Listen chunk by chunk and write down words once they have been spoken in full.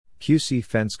QC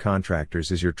Fence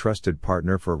Contractors is your trusted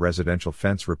partner for residential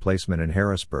fence replacement in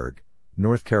Harrisburg,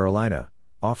 North Carolina,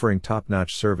 offering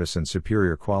top-notch service and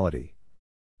superior quality.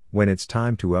 When it's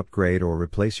time to upgrade or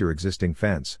replace your existing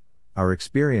fence, our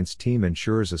experienced team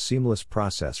ensures a seamless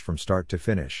process from start to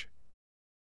finish.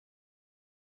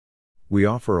 We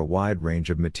offer a wide range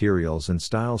of materials and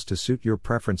styles to suit your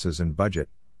preferences and budget,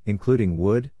 including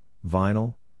wood,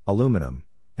 vinyl, aluminum,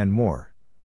 and more.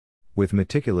 With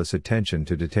meticulous attention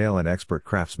to detail and expert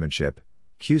craftsmanship,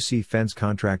 QC Fence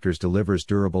Contractors delivers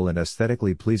durable and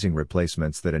aesthetically pleasing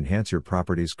replacements that enhance your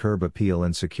property's curb appeal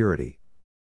and security.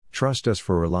 Trust us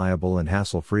for reliable and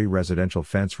hassle-free residential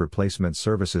fence replacement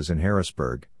services in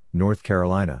Harrisburg, North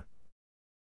Carolina.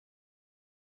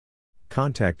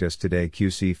 Contact us today,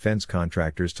 QC Fence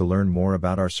Contractors, to learn more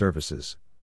about our services.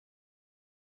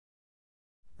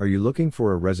 Are you looking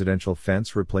for a residential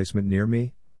fence replacement near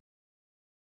me?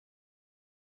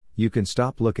 You can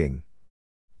stop looking.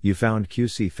 You found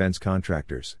QC Fence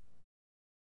Contractors.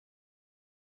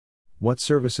 What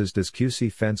services does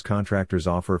QC Fence Contractors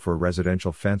offer for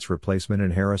residential fence replacement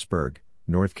in Harrisburg,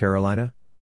 North Carolina?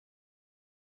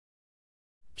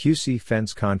 QC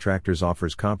Fence Contractors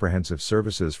offers comprehensive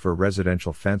services for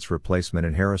residential fence replacement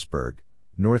in Harrisburg,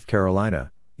 North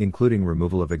Carolina, including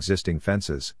removal of existing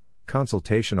fences,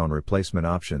 consultation on replacement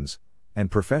options, and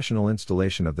professional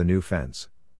installation of the new fence.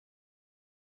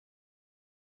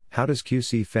 How does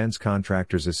QC Fence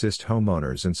Contractors assist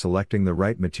homeowners in selecting the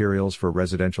right materials for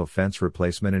residential fence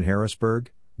replacement in Harrisburg,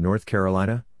 North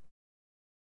Carolina?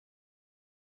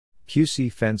 QC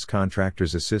Fence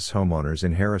Contractors assists homeowners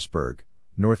in Harrisburg,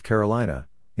 North Carolina,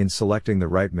 in selecting the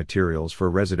right materials for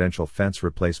residential fence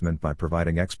replacement by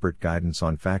providing expert guidance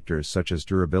on factors such as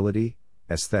durability,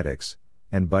 aesthetics,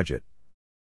 and budget.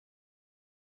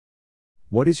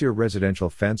 What is your residential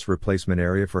fence replacement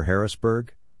area for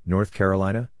Harrisburg, North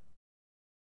Carolina?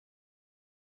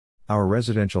 Our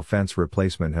residential fence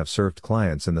replacement have served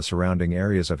clients in the surrounding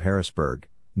areas of Harrisburg,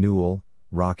 Newell,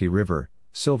 Rocky River,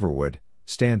 Silverwood,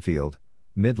 Stanfield,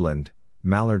 Midland,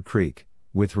 Mallard Creek,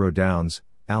 Withrow Downs,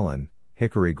 Allen,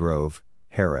 Hickory Grove,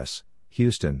 Harris,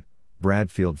 Houston,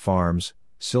 Bradfield Farms,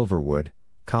 Silverwood,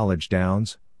 College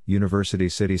Downs, University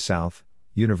City South,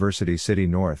 University City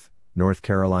North, North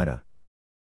Carolina.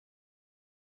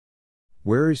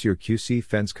 Where is your QC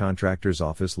Fence Contractors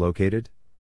office located?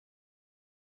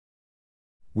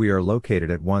 We are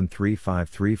located at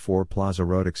 13534 Plaza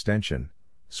Road Extension,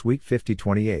 Suite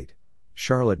 5028,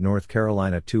 Charlotte, North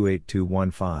Carolina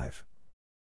 28215.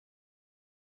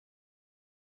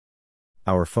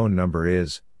 Our phone number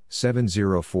is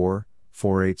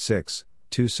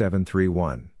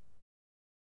 704-486-2731.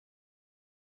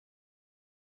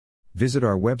 Visit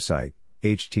our website,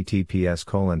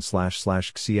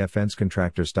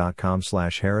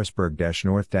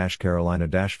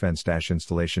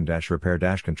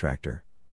 https://cfencecontractors.com/harrisburg-north-carolina-fence-installation-repair-contractor.